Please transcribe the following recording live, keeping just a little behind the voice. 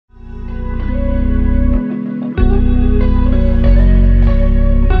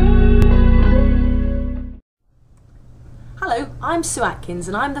I'm Sue Atkins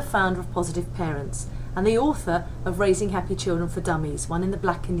and I'm the founder of Positive Parents and the author of Raising Happy Children for Dummies, one in the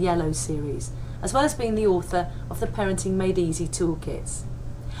Black and Yellow series, as well as being the author of the Parenting Made Easy toolkits.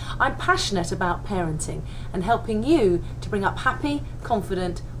 I'm passionate about parenting and helping you to bring up happy,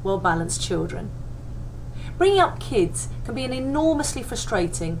 confident, well-balanced children. Bringing up kids can be an enormously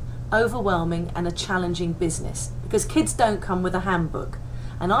frustrating, overwhelming and a challenging business because kids don't come with a handbook.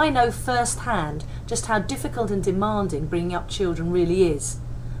 And I know firsthand just how difficult and demanding bringing up children really is,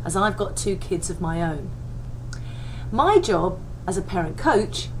 as I've got 2 kids of my own. My job as a parent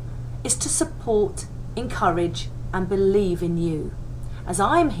coach is to support, encourage and believe in you, as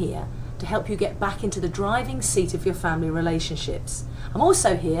I'm here to help you get back into the driving seat of your family relationships. I'm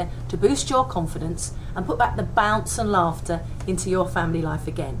also here to boost your confidence and put back the bounce and laughter into your family life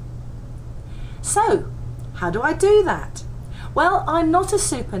again. So, how do I do that? Well, I'm not a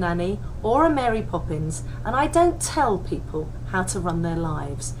super nanny or a Mary Poppins, and I don't tell people how to run their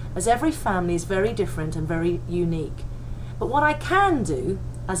lives, as every family is very different and very unique. But what I can do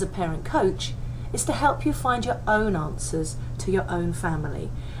as a parent coach is to help you find your own answers to your own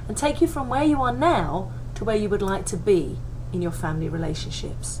family and take you from where you are now to where you would like to be in your family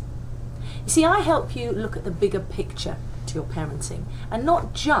relationships. You see, I help you look at the bigger picture to your parenting and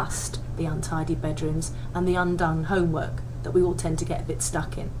not just the untidy bedrooms and the undone homework that we all tend to get a bit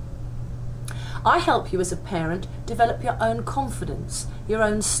stuck in. I help you as a parent develop your own confidence, your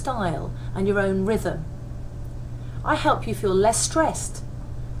own style and your own rhythm. I help you feel less stressed,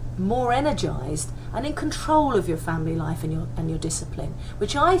 more energised and in control of your family life and your discipline,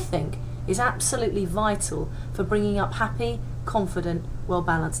 which I think is absolutely vital for bringing up happy, confident,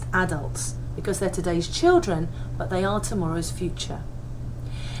 well-balanced adults, because they're today's children, but they are tomorrow's future.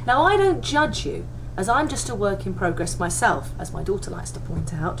 Now, I don't judge you, as I'm just a work in progress myself, as my daughter likes to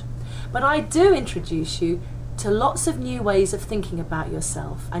point out, but I do introduce you to lots of new ways of thinking about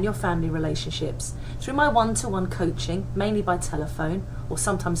yourself and your family relationships through my one-to-one coaching, mainly by telephone or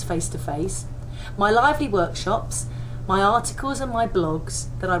sometimes face-to-face, my lively workshops, my articles and my blogs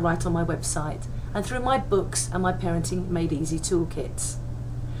that I write on my website, and through my books and my Parenting Made Easy toolkits.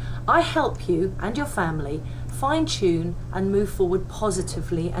 I help you and your family fine-tune and move forward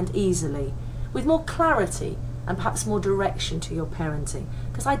positively and easily, with more clarity and perhaps more direction to your parenting,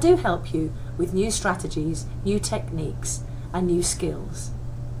 because I do help you with new strategies, new techniques and new skills.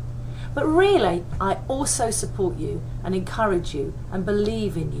 But really, I also support you and encourage you and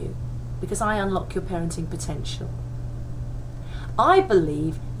believe in you, because I unlock your parenting potential. I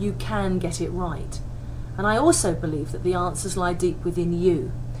believe you can get it right, and I also believe that the answers lie deep within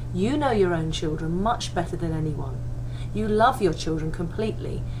you. You know your own children much better than anyone. You love your children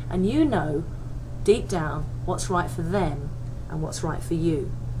completely, and you know deep down what's right for them and what's right for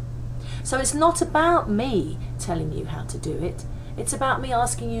you. So it's not about me telling you how to do it, it's about me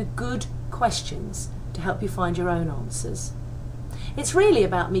asking you good questions to help you find your own answers. It's really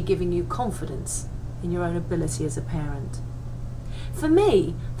about me giving you confidence in your own ability as a parent. For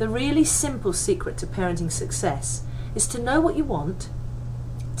me, the really simple secret to parenting success is to know what you want,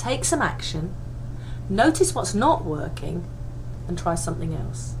 take some action, notice what's not working and try something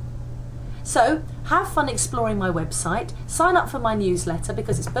else. So, have fun exploring my website, sign up for my newsletter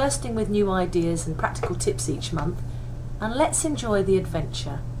because it's bursting with new ideas and practical tips each month, and let's enjoy the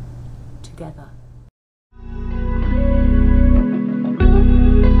adventure together.